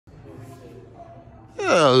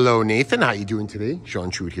Hello, Nathan. How you doing today? Sean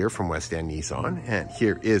Trude here from West End Nissan, and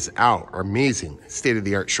here is our amazing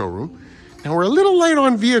state-of-the-art showroom. Now, we're a little light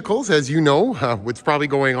on vehicles, as you know, what's probably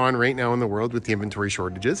going on right now in the world with the inventory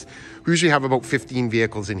shortages. We usually have about 15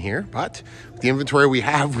 vehicles in here, but with the inventory we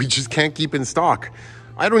have, we just can't keep in stock.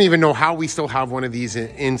 I don't even know how we still have one of these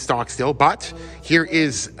in stock still, but here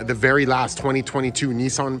is the very last 2022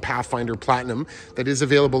 Nissan Pathfinder Platinum that is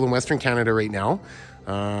available in Western Canada right now.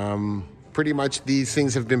 Pretty much these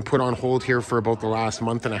things have been put on hold here for about the last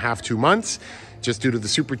month and a half, 2 months, just due to the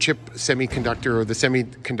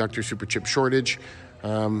semiconductor super chip shortage.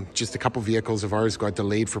 Just a couple vehicles of ours got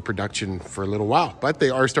delayed for production for a little while, but they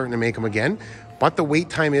are starting to make them again. But the wait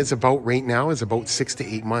time is about right now is about 6 to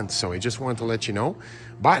 8 months. So I just wanted to let you know.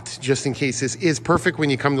 But just in case this is perfect when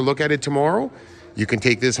you come to look at it tomorrow, you can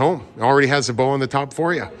take this home. It already has a bow on the top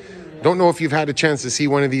for you. Don't know if you've had a chance to see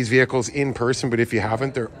one of these vehicles in person, but if you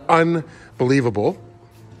haven't, they're unbelievable.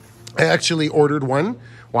 I actually ordered one.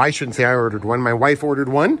 Well, I shouldn't say I ordered one. My wife ordered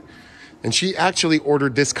one, and she actually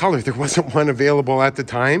ordered this color. There wasn't one available at the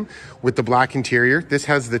time with the black interior. This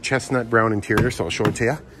has the chestnut brown interior, so I'll show it to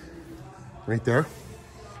you right there.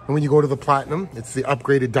 And when you go to the Platinum, it's the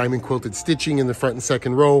upgraded diamond quilted stitching in the front and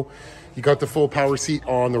second row. You got the full power seat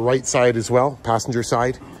on the right side as well, passenger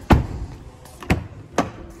side.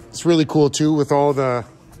 It's really cool too with all the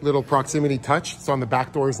little proximity touch. It's on the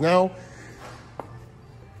back doors now.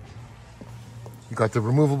 You got the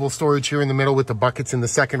removable storage here in the middle with the buckets in the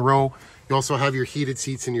second row. You also have your heated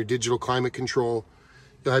seats and your digital climate control.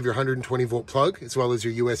 You'll have your 120 volt plug as well as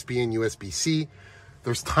your USB and USB-C.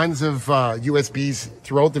 There's tons of USBs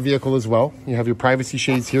throughout the vehicle as well. You have your privacy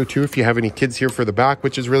shades here too if you have any kids here for the back,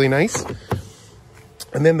 which is really nice.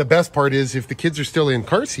 And then the best part is if the kids are still in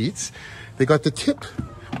car seats, they got the tip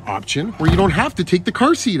option where you don't have to take the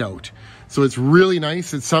car seat out. So it's really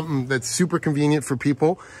nice. It's something that's super convenient for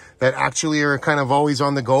people that actually are kind of always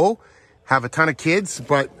on the go, have a ton of kids,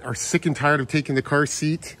 but are sick and tired of taking the car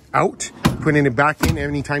seat out, putting it back in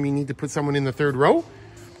anytime you need to put someone in the third row.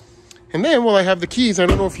 And then while I have the keys, I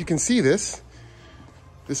don't know if you can see this.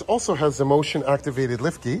 This also has the motion activated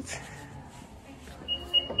lift gate.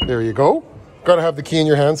 There you go. Got to have the key in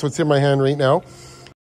your hand, so it's in my hand right now.